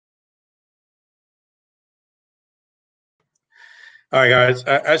Hi guys.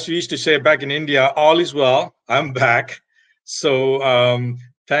 As we used to say back in India, all is well. I'm back. So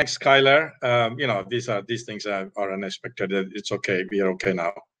thanks, Skylar. These things are unexpected. It's okay. We are okay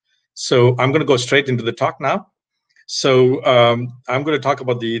now. So I'm going to go straight into the talk now. So I'm going to talk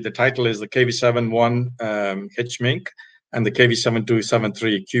about the title is the KV71 hminK and the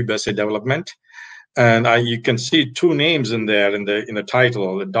KV7273 Qube Assay Development. And you can see two names in there in the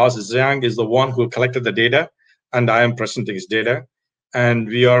title. Das Zhang is the one who collected the data, and I am presenting his data. And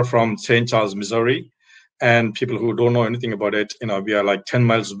we are from St. Charles, Missouri. And people who don't know anything about it, we are like 10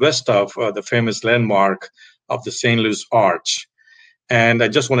 miles west of the famous landmark of the St. Louis Arch. And I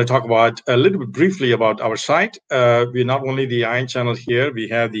just want to talk about a little bit briefly about our site. We're not only the ion channel here, we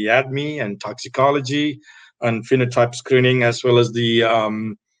have the ADME and toxicology and phenotype screening, as well as the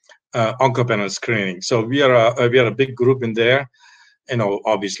oncopanel screening. So we are a big group in there.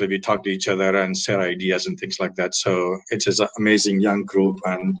 Obviously we talk to each other and share ideas and things like that. So it's an amazing young group,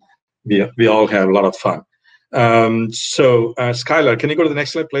 and we all have a lot of fun. Skylar, can you go to the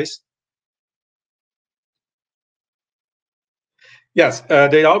next slide, please? Yes,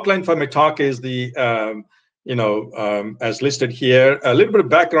 the outline for my talk is the, as listed here, a little bit of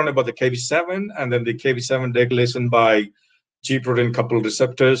background about the KV7, and then the KV7 regulation by G-protein coupled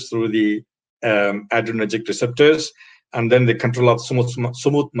receptors through the adrenergic receptors, and then the control of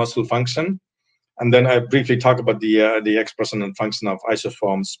smooth muscle function. And then I briefly talk about the expression and function of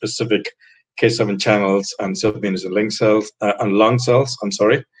isoform specific K7 channels and subunits and lung cells. I'm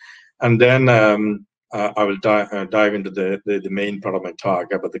sorry. And then I will dive into the main part of my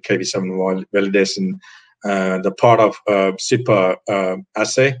talk about the KV7 validation, the part of CIPA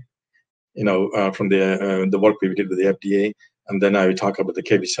assay, from the work we did with the FDA. And then I will talk about the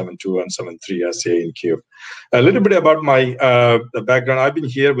KV72 and 73 assay in Qube. A little bit about my the background. I've been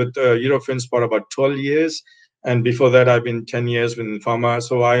here with Eurofins for about 12 years. And before that, I've been 10 years in pharma.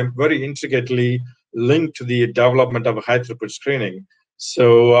 So I am very intricately linked to the development of high throughput screening.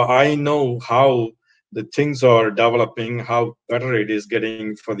 So I know how the things are developing, how better it is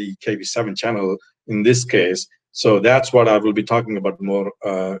getting for the KV7 channel in this case. So that's what I will be talking about more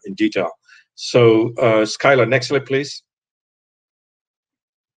in detail. So Skylar, next slide, please.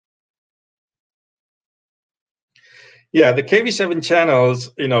 Yeah, the KV7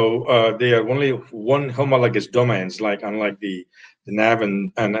 channels, they are only one homologous domains, unlike the NAV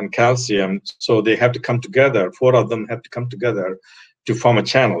and calcium. So they have to come together. 4 of them have to come together to form a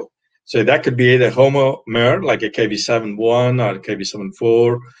channel. So that could be either homomer, like a KV71 or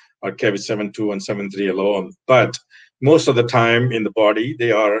KV74 or KV72 and 73 alone. But most of the time in the body,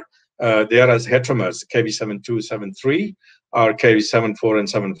 they are as heteromers, KV72, 73, or KV74 and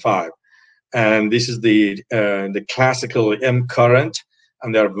 75. And this is the classical M current,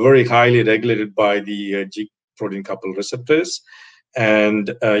 and they are very highly regulated by the G protein coupled receptors.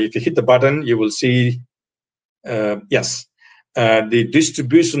 And if you hit the button, you will see yes. The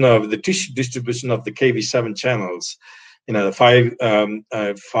distribution of the tissue distribution of the KV7 channels, the five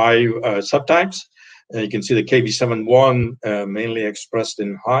subtypes. You can see the KV71 mainly expressed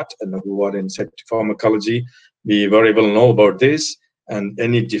in heart, and who are in safety pharmacology, we very well know about this. And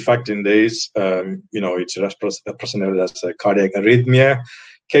any defect in this, it's represented as a cardiac arrhythmia.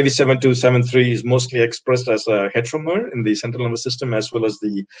 KV7273 is mostly expressed as a heteromer in the central nervous system, as well as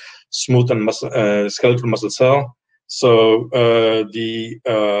the smooth and skeletal muscle cell. So the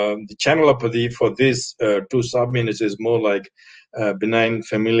channelopathy for these 2 subunits is more like benign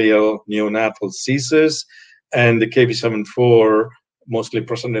familial neonatal seizures, and the KV74 mostly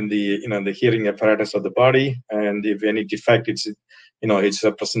present in the hearing apparatus of the body. And if any defect, it's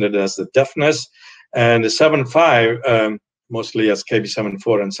represented as the deafness. And the 75 mostly as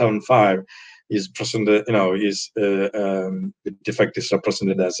KV74 and 75 is presented, the defect is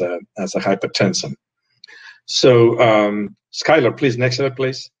represented as a hypertension. So, Skylar, please, next slide,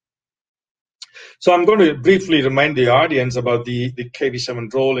 please. So I'm going to briefly remind the audience about the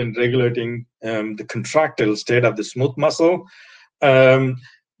KV7 role in regulating the contractile state of the smooth muscle.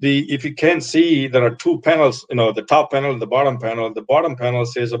 If you can see, there are 2 panels, the top panel and the bottom panel. The bottom panel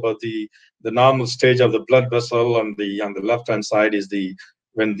says about the normal stage of the blood vessel, and on the left-hand side is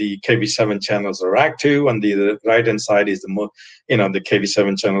when the KV7 channels are active, and the right-hand side is the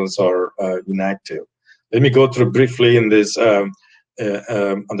KV7 channels are inactive. Let me go through briefly in this on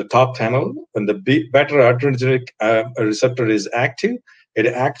the top panel. When the beta adrenergic receptor is active, it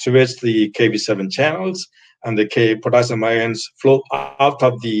activates the KV7 channels, and the potassium ions flow out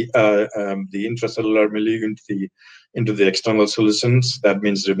of the intracellular milieu into the external solutions. That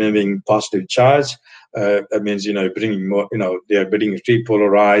means removing positive charge. That means bringing more. They are getting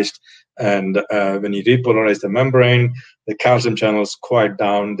repolarized, And when you repolarize the membrane, the calcium channels quiet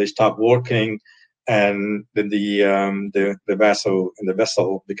down, they stop working, and then the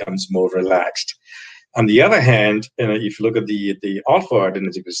vessel becomes more relaxed. On the other hand, if you look at the alpha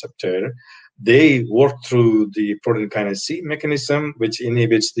adrenergic receptor, they work through the protein kinase C mechanism, which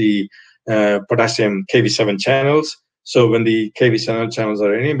inhibits the potassium Kv7 channels. So when the Kv7 channels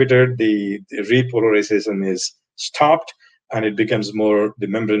are inhibited, the repolarization is stopped, and it becomes more, the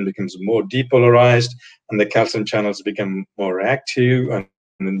membrane becomes more depolarized, and the calcium channels become more active, and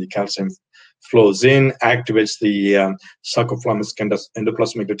then the calcium flows in, activates the sarcoplasmic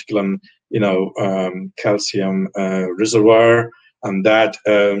endoplasmic reticulum, calcium reservoir, and that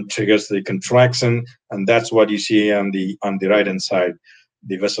triggers the contraction, and that's what you see on the right hand side,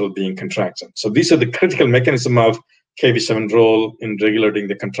 the vessel being contracted. So these are the critical mechanism of Kv7 role in regulating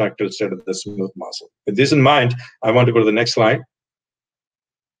the contractile state of the smooth muscle. With this in mind, I want to go to the next slide.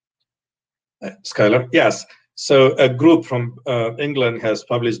 Skylar, yes. So a group from England has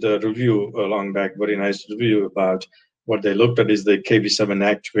published a review a long back, very nice review about what they looked at is the Kv7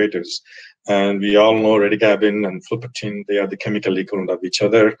 activators. And we all know reticabin and flupirtine, they are the chemical equivalent of each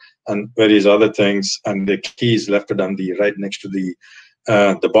other, and various other things. And the key is left on the right next to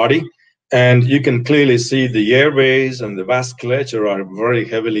the body. And you can clearly see the airways and the vasculature are very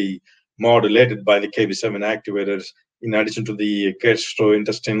heavily modulated by the Kv7 activators, in addition to the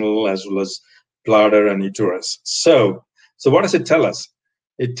gastrointestinal as well as bladder and uterus. So what does it tell us?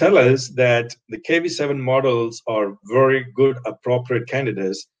 It tells us that the Kv7 models are very good, appropriate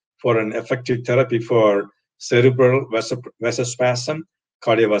candidates for an effective therapy for cerebral vasospasm,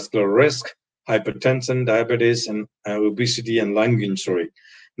 cardiovascular risk, hypertension, diabetes, and obesity, and lung injury.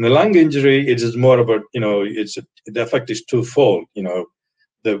 In the lung injury, it is more about, the effect is twofold.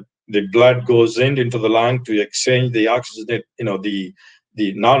 The blood goes into the lung to exchange the oxygen,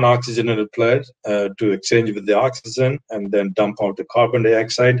 the non-oxygenated blood to exchange with the oxygen and then dump out the carbon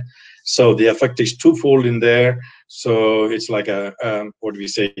dioxide. So the effect is twofold in there. So it's like a what we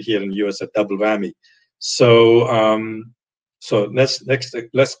say here in the US, a double whammy. So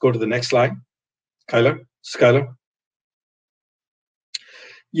let's go to the next slide. Skylar.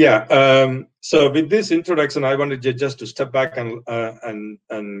 Yeah. So with this introduction, I wanted just to step back and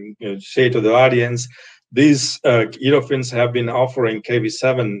say to the audience, these Eurofins have been offering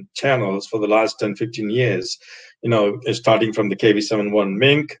Kv7 channels for the last 10, 15 years, starting from the Kv7 1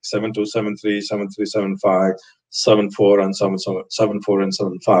 hminK, 7.2, 7.3, 7.3, 7.5, 7.4, and 7.4 and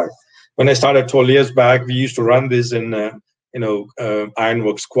 7.5. When I started 12 years back, we used to run this in,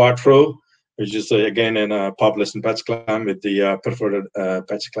 Ironworks Quattro, which is again in a population patch clamp with the perforated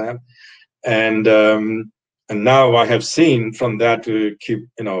patch clamp. And now I have seen from that to Qube,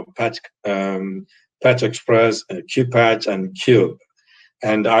 Patch Express, Qube Patch, and Qube.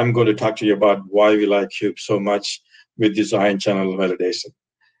 And I'm going to talk to you about why we like Qube so much with this ion channel validation.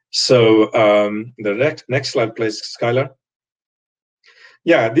 So the next slide, please, Skylar.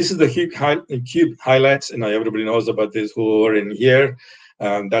 Yeah, this is the Qube highlights. Everybody knows about this who are in here.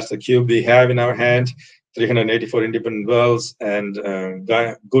 That's the Qube we have in our hand. 384 independent wells, and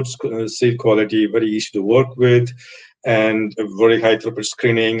good seed quality, very easy to work with, and very high throughput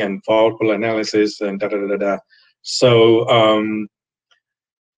screening and powerful analysis, and da-da-da-da-da. So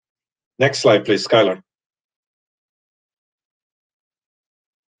next slide, please, Skylar.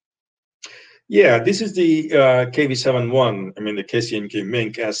 Yeah, this is the Kv7.1, the KCNQ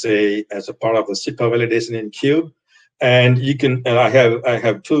hminK assay as a part of the SIPA validation in Qube. And you can, and I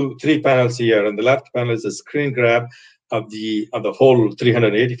have three panels here. On the left panel is a screen grab of the whole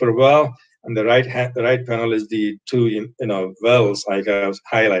 384 well, and the right panel is the two wells I have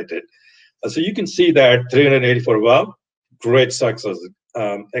highlighted. So you can see that 384 well, great success,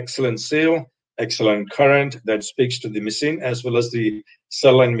 excellent seal, excellent current that speaks to the machine as well as the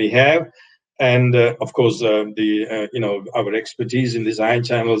cell line we have, and of course our expertise in these ion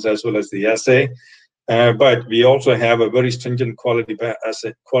channels as well as the assay. But we also have a very stringent quality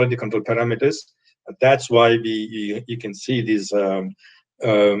control parameters. That's why you can see these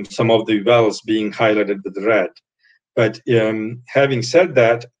some of the wells being highlighted with red. But having said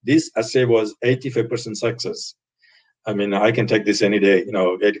that, this assay was 85% success. I can take this any day.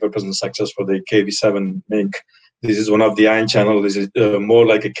 85% success for the Kv7 hminK. This is one of the ion channel. This is more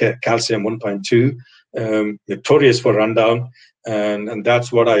like a calcium 1.2, notorious for rundown. And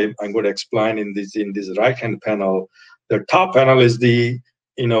that's what I'm going to explain in this right-hand panel. The top panel is the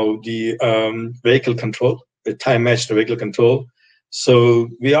vehicle control, the time-matched vehicle control. So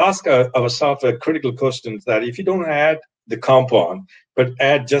we ask ourselves a critical question that if you don't add the compound, but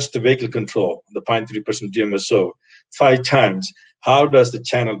add just the vehicle control, the 0.3% DMSO, 5 times, how does the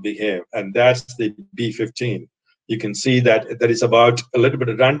channel behave? And that's the B15. You can see that there is about a little bit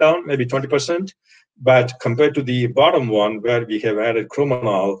of rundown, maybe 20%, but compared to the bottom one where we have added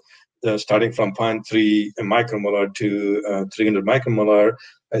chromanol, starting from 0.3 micromolar to 300 micromolar,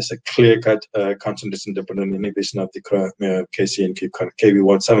 as a clear-cut concentration-dependent inhibition of the Kc and Qube current,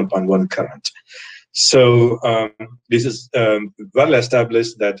 Kv1 7.1 current. So this is well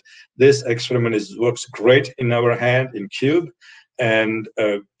established that this experiment works great in our hand in Qube, and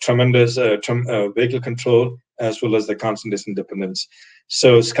tremendous vehicle control as well as the concentration dependence.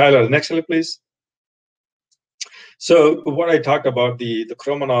 So Skylar, next slide, please. So what I talked about, the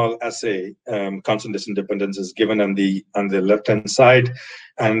chromanol assay concentration dependence is given on the left-hand side,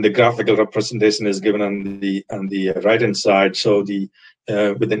 and the graphical representation is given on the right-hand side. So the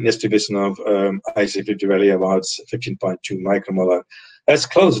with an estimation of IC50 value about 15.2 micromolar, that's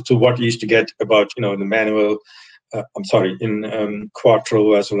close to what you used to get about in the manual. I'm sorry, in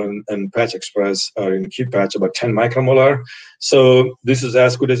Quattro as well in Patch Express or in Qube Patch about 10 micromolar. So this is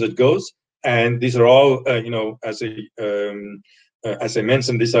as good as it goes. And these are all, as I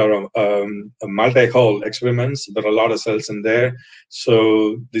mentioned, these are multi-hole experiments. There are a lot of cells in there.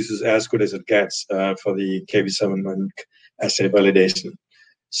 So this is as good as it gets for the Kv7 hminK assay validation.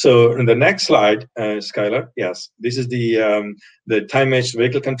 So in the next slide, Skylar, yes, this is the time-matched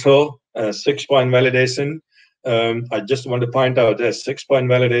vehicle control 6-point validation. I just want to point out that 6-point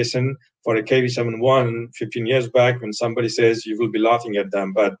validation for a Kv7.1 15 years back, when somebody says, you will be laughing at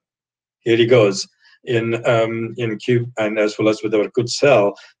them, but here he goes. In Qube, and as well as with our good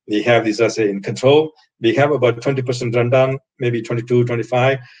cell, we have this assay in control. We have about 20% rundown, maybe 22,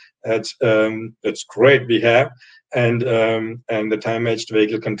 25. That's great. We have, and the time-matched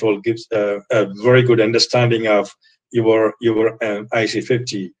vehicle control gives a very good understanding of your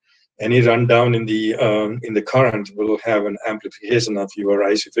IC50. Any rundown in the current will have an amplification of your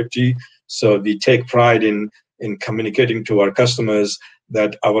IC50. So we take pride in communicating to our customers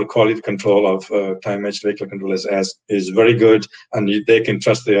that our quality control of time-matched vehicle control is very good, and they can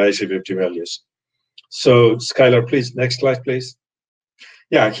trust the IC50 values. So Skylar, please, next slide, please.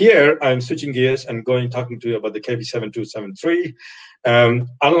 Yeah, here I'm switching gears and talking to you about the Kv7.273.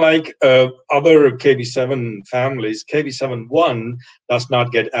 Unlike other Kv7 families, Kv7.1 does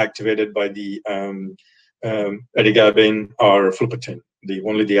not get activated by the edigabine or flupatin.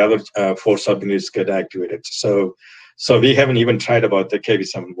 Only the other 4 subunits get activated. So we haven't even tried about the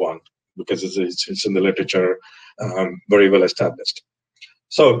Kv7.1 because it's in the literature, very well established.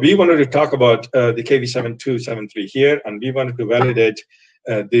 So we wanted to talk about the Kv7.273 here, and we wanted to validate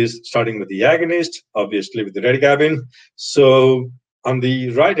this starting with the agonist, obviously with the redigabine. So on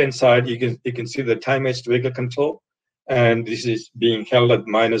the right-hand side, you can see the time-matched vehicle control, and this is being held at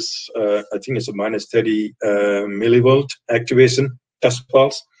minus, I think it's a minus 30 millivolt activation test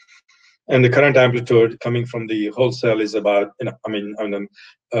pulse. And the current amplitude coming from the whole cell is about, on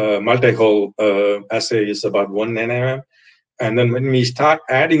a multi-hole assay is about 1 nm. And then when we start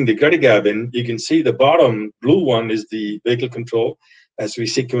adding the redigabine, you can see the bottom blue one is the vehicle control. As we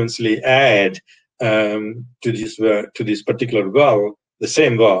sequentially add to this particular well, the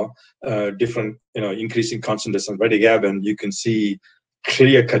same well, different, increasing concentration of redigabine, you can see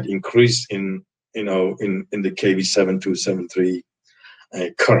clear-cut increase in the Kv7.273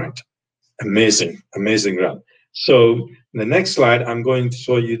 current. Amazing run. So in the next slide, I'm going to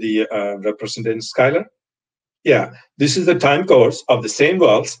show you the representation, Skylar. Yeah, this is the time course of the same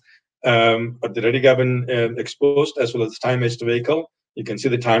wells, but the redigabine exposed as well as the time-matched vehicle. You can see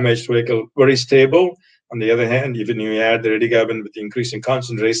the time-matched vehicle very stable. On the other hand, even you add the redigabine with increasing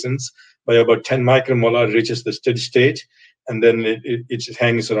concentrations by about 10 micromolar, it reaches the steady state, and then it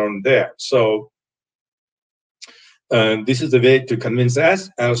hangs around there. So this is the way to convince us,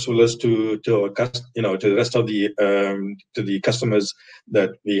 as well as to the rest of the customers that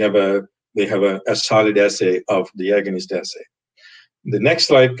we have a solid assay of the agonist assay. The next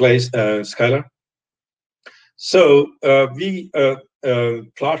slide, please, Skylar. So we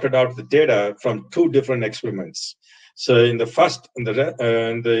plotted out the data from 2 different experiments. So in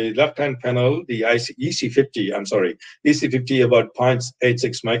the left-hand panel, the EC50, EC50 about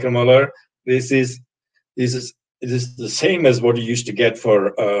 0.86 micromolar. This is the same as what you used to get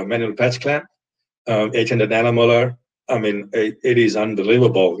for manual patch clamp, 800 nanomolar. It is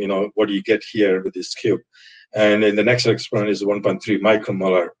unbelievable, what you get here with this Qube. And in the next experiment is 1.3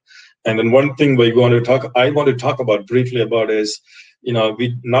 micromolar. And then one thing I want to talk about briefly about is,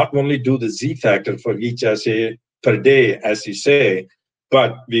 we not only do the Z factor for each assay per day, as you say,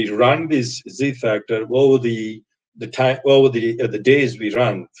 but we run this Z factor over the the time over the days we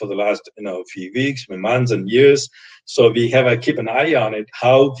run for the last few weeks, months, and years. So we have to keep an eye on it,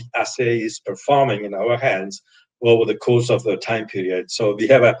 how the assay is performing in our hands over the course of the time period. So we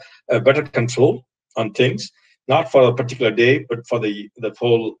have a better control on things, not for a particular day, but for the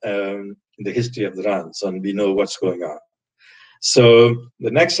whole the history of the runs, and we know what's going on. So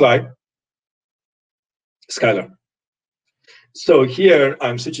the next slide, Skylar. So here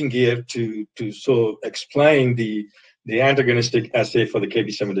I'm switching gear to explain the antagonistic assay for the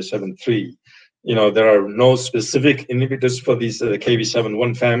Kv7-7-3. There are no specific inhibitors for these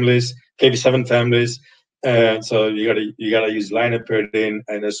Kv7 families, Kv7 families, and so you gotta use linapyridine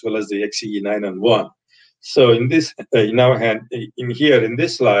and as well as the XE9 and 1. So in this in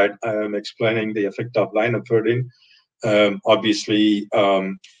this slide, I'm explaining the effect of linapyridine. Obviously,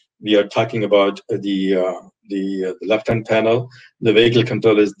 we are talking about the left-hand panel. The vehicle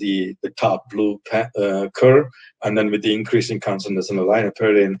control is the top blue curve, and then with the increasing concentration of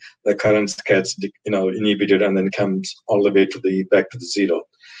linapyridine, the current gets inhibited and then comes all the way to back to the zero.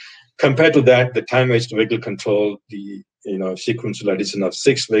 Compared to that, the time-based vehicle control, the sequential addition of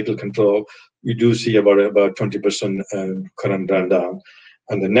 6 vehicle control, we do see about 20% current run down.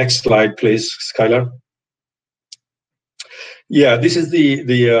 And the next slide, please, Skylar. Yeah, this is the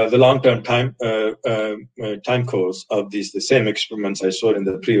long-term time course of the same experiments I showed in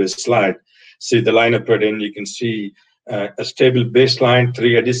the previous slide. See the linapyridine, you can see a stable baseline,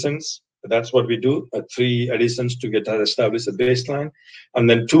 3 additions. That's what we do, 3 additions to establish a baseline, and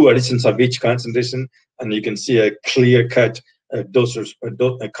then 2 additions of each concentration, and you can see a clear-cut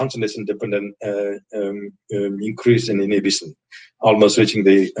concentration-dependent increase in inhibition, almost reaching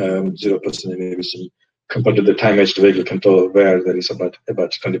the 0% inhibition, compared to the time-based vehicle control, where there is about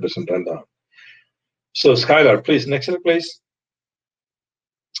 20% rundown. So Skylar, please, next slide, please.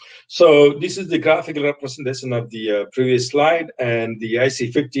 So this is the graphical representation of the previous slide, and the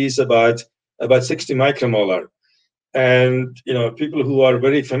IC50 is about 60 micromolar. And people who are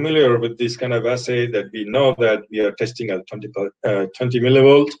very familiar with this kind of assay, that we know that we are testing at 20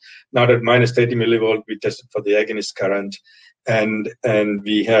 millivolt, not at minus 30 millivolt. We tested for the agonist current, and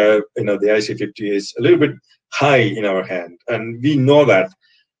we have the IC50 is a little bit high in our hand, and we know that.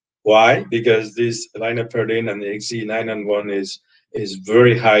 Why? Because this linapyridine and the XE9 and 1 is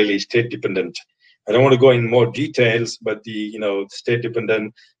very highly state dependent. I don't want to go in more details, but the state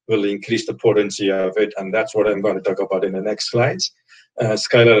dependent will increase the potency of it, and that's what I'm going to talk about in the next slides.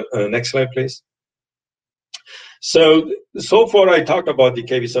 Skylar, next slide, please. So far I talked about the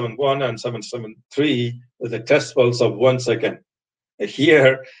Kv7-1 and 7-7-3 with a test pulse of 1 second.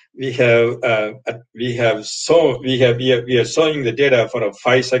 Here we are showing the data for a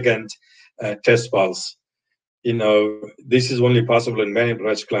 5-second test pulse. This is only possible in manual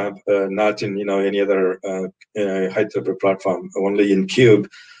branch clamp, not in any other high throughput platform. Only in Qube,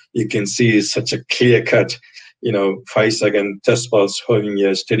 you can see such a clear cut, 5-second test pulse holding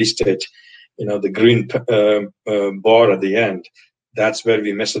a steady state. The green bar at the end, that's where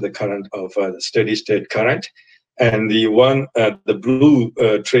we measure the current of the steady state current. And the blue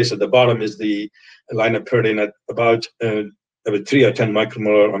trace at the bottom is the linapyridine at about 3 or 10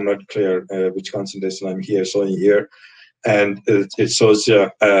 micromolar. I'm not clear which concentration I'm showing here. And it shows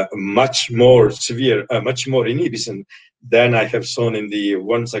much more severe, much more inhibition than I have shown in the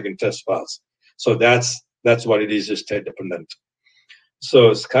 1-second test pulse. So that's what it is state dependent.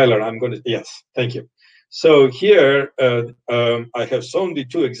 So Skylar, I'm going to, yes, thank you. So here I have shown the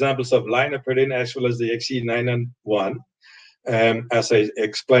 2 examples of linapyridine as well as the XE9 and 1. As I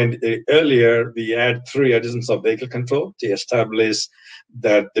explained earlier, we add 3 additions of vehicle control to establish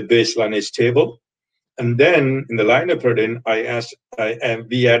that the baseline is stable. And then in the linapyridine,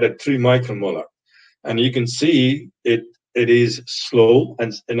 we added 3 micromolar. And you can see it is slow,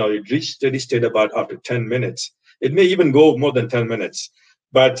 and it reached steady state about after 10 minutes. It may even go more than 10 minutes.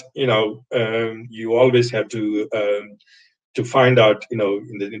 But you always have to find out, in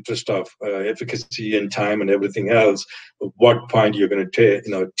the interest of efficacy and time and everything else, what point you're going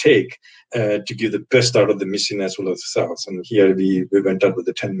to take to give the best out of the machine as well as the cells. And here we went out with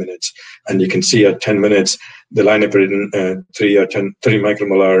the 10 minutes, and you can see at 10 minutes the linapyridine 3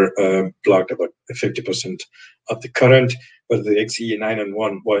 micromolar blocked about 50% of the current, but the XE9 and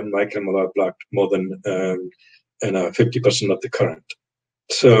 1 micromolar blocked more than 50% of the current.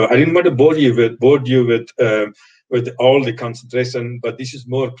 So I didn't want to bore you with all the concentration, but this is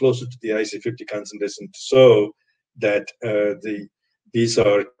more closer to the IC50 concentration, so that these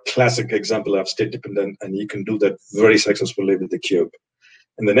are classic example of state dependent, and you can do that very successfully with the Qube.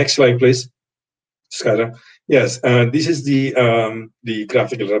 And the next slide, please, Skylar. Yes, this is the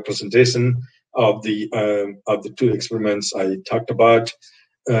graphical representation of the two experiments I talked about.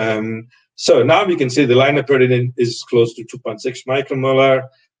 So now we can see the linapyridine is close to 2.6 micromolar.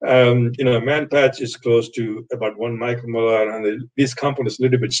 Man patch is close to about 1 micromolar, and this compound is a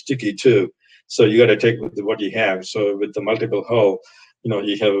little bit sticky too. So you got to take with what you have. So with the multiple hull,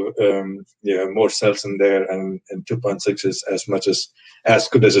 you have more cells in there, and 2.6 is as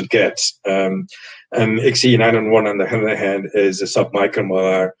good as it gets. And XE911 on the other hand is a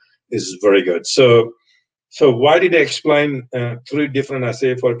submicromolar, is very good. So why did I explain 3 different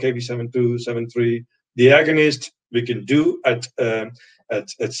assays for Kv7273? The agonist we can do at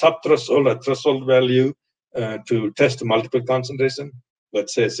sub-threshold, at threshold value to test multiple concentration,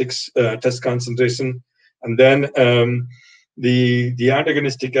 let's say 6 test concentration. And then the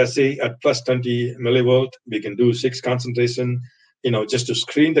antagonistic assay at plus 20 millivolt, we can do 6 concentration, just to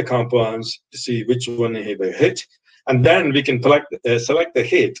screen the compounds to see which one have a hit. And then we can select the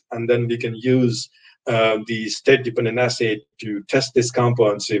hit, and then we can use the state-dependent assay to test this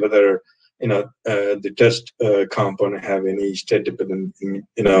compound, see whether the test compound have any state-dependent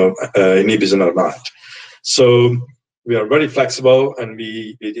inhibition or not. So we are very flexible, and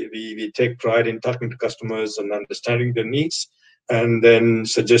we take pride in talking to customers and understanding their needs, and then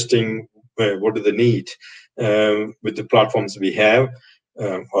suggesting what do they need with the platforms we have.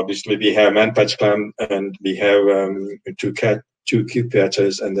 Obviously, we have man-patch clamp, and we have 2 Qube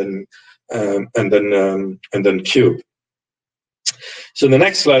patches, and then Qube. So the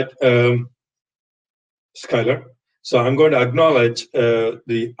next slide, Skylar. So I'm going to acknowledge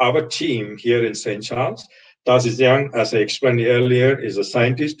our team here in St. Charles. Tarsis Young, as I explained earlier, is a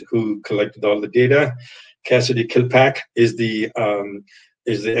scientist who collected all the data. Cassidy Kilpack is the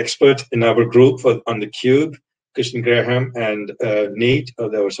expert in our group on the Qube. Christian Graham and Nate,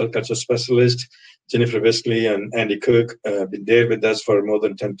 our cell culture specialist. Jennifer Wesley and Andy Cook been there with us for more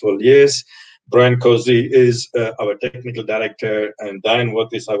than 10, 12 years. Brian Cozy is our technical director, and Diane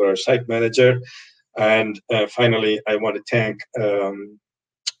Worth is our site manager. And finally, I want to thank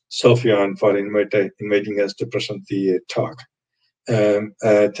Sophian for inviting us to present the talk.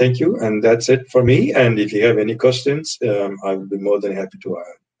 Thank you, and that's it for me. And if you have any questions, I will be more than happy to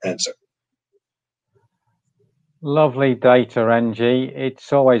answer. Lovely data, Rengi.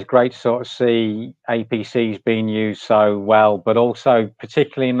 It's always great to sort of see APCs being used so well, but also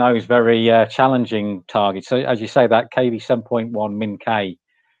particularly in those very challenging targets. So as you say, that Kv7.1 hminK,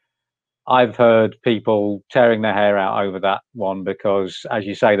 I've heard people tearing their hair out over that one because, as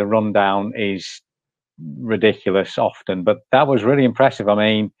you say, the rundown is ridiculous often, but that was really impressive. I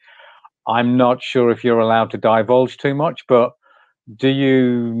mean, I'm not sure if you're allowed to divulge too much, but do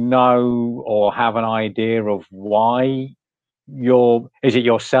you know or have an idea of why is it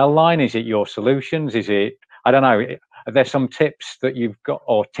your cell line? Is it your solutions? Is it, I don't know, are there some tips that you've got,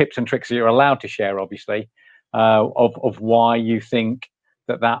 or tips and tricks that you're allowed to share, obviously, of why you think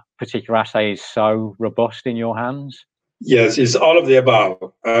that particular assay is so robust in your hands? Yes, it's all of the above.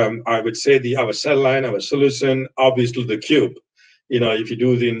 I would say our cell line, our solution, obviously the Qube. If you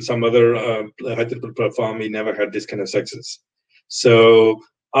do it in some other high-throughput platform, we never had this kind of success. So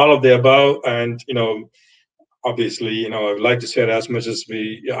all of the above, and obviously, I would like to share as much as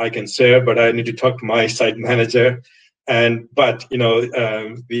I can share, but I need to talk to my site manager. But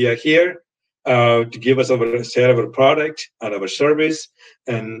we are here to give us share our product and our service,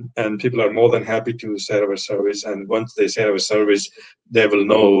 and people are more than happy to share our service. And once they share our service, they will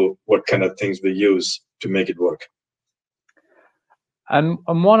know what kind of things we use to make it work. And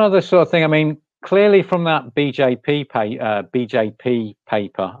one other sort of thing, I mean, clearly from that BJP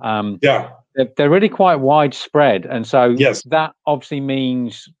paper, yeah, they're really quite widespread, and so yes, that obviously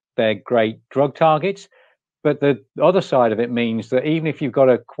means they're great drug targets. But the other side of it means that even if you've got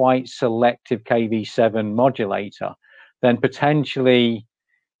a quite selective Kv7 modulator, then potentially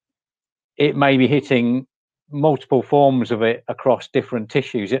it may be hitting multiple forms of it across different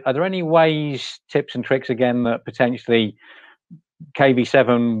tissues. Are there any ways, tips and tricks again, that potentially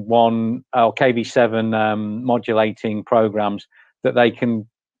Kv7 or Kv7 modulating programs, that they can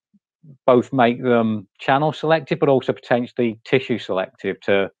both make them channel selective but also potentially tissue selective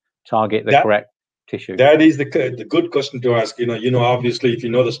to target the correct tissue? That is the good question to ask. Obviously, if you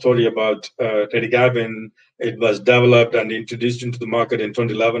know the story about redigabin, it was developed and introduced into the market in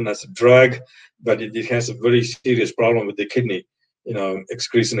 2011 as a drug, but it has a very serious problem with the kidney,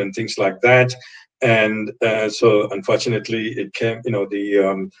 excretion and things like that. And so unfortunately, it came,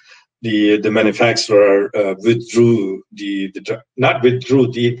 the manufacturer withdrew they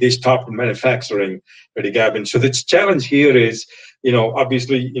stopped manufacturing redigabin. So the challenge here is,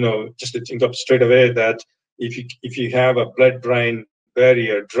 obviously, just to think of straight away that if you have a blood-brain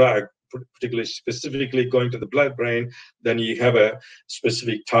barrier drug, particularly specifically going to the blood-brain, then you have a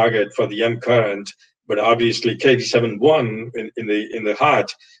specific target for the M current. But obviously, Kv7.1 in the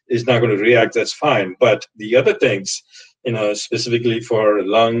heart is not going to react. That's fine. But the other things, specifically for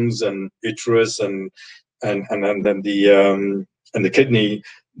lungs and uterus and then the kidney,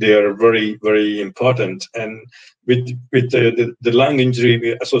 they are very, very important. And with the lung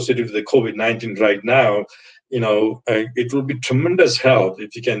injury associated with the COVID-19 right now, it will be tremendous help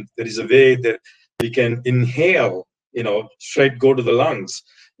if you can. There is a way that we can inhale, straight go to the lungs.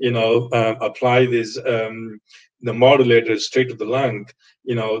 Apply this the modulators straight to the lung.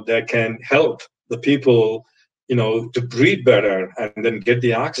 That can help the people, to breathe better and then get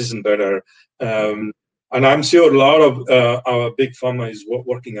the oxygen better. And I'm sure a lot of our big pharma is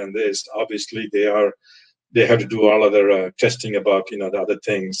working on this. Obviously, they have to do all other testing about the other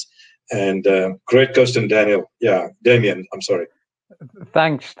things. And great question, Daniel. Yeah, Damien. I'm sorry.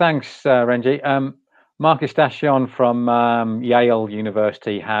 Thanks, Rengi. Marcus Dashion from Yale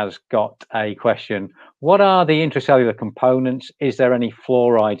University has got a question. What are the intracellular components? Is there any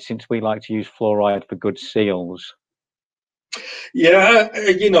fluoride, since we like to use fluoride for good seals? Yeah,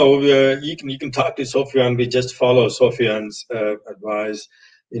 you can talk to Sophian. We just follow Sophian's advice.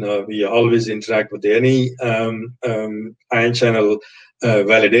 We always interact with any ion channel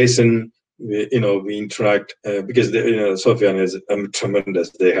validation. We interact because Sophian is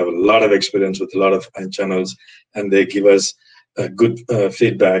tremendous. They have a lot of experience with a lot of ion channels, and they give us good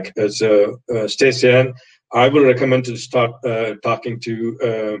feedback. So, Stacey, I will recommend to start talking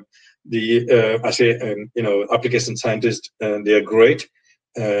to the application scientists, and they are great.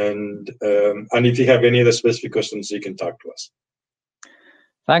 And if you have any other specific questions, you can talk to us.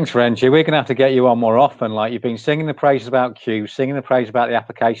 Thanks, Rengi. We're going to have to get you on more often. Like, you've been singing the praises about Qube, singing the praise about the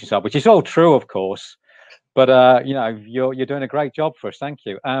application side, which is all true, of course. But you're doing a great job for us. Thank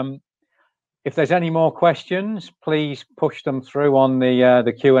you. If there's any more questions, please push them through on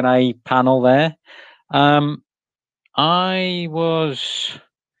the Q&A panel there.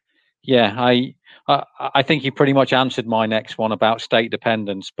 I think you pretty much answered my next one about state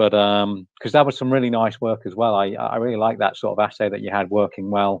dependence, but because that was some really nice work as well. I really like that sort of assay that you had working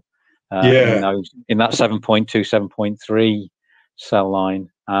well in that 7.2, 7.3 cell line.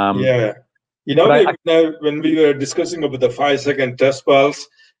 When we were discussing about the 5-second test pulse,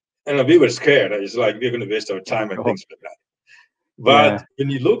 we were scared. It's like we're going to waste our time and things like that. But when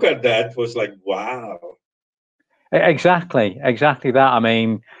you look at that, it was like, wow. Exactly that. I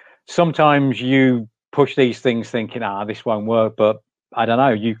mean, sometimes you push these things thinking, this won't work, but I don't know,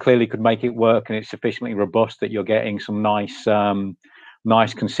 you clearly could make it work, and it's sufficiently robust that you're getting some nice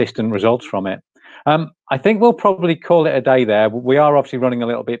consistent results from it. I think we'll probably call it a day there. We are obviously running a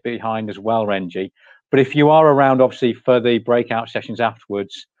little bit behind as well, Rengi, but if you are around obviously for the breakout sessions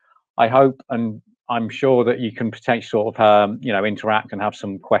afterwards, I hope and I'm sure that you can potentially sort of interact and have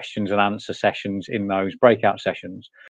some questions and answer sessions in those breakout sessions.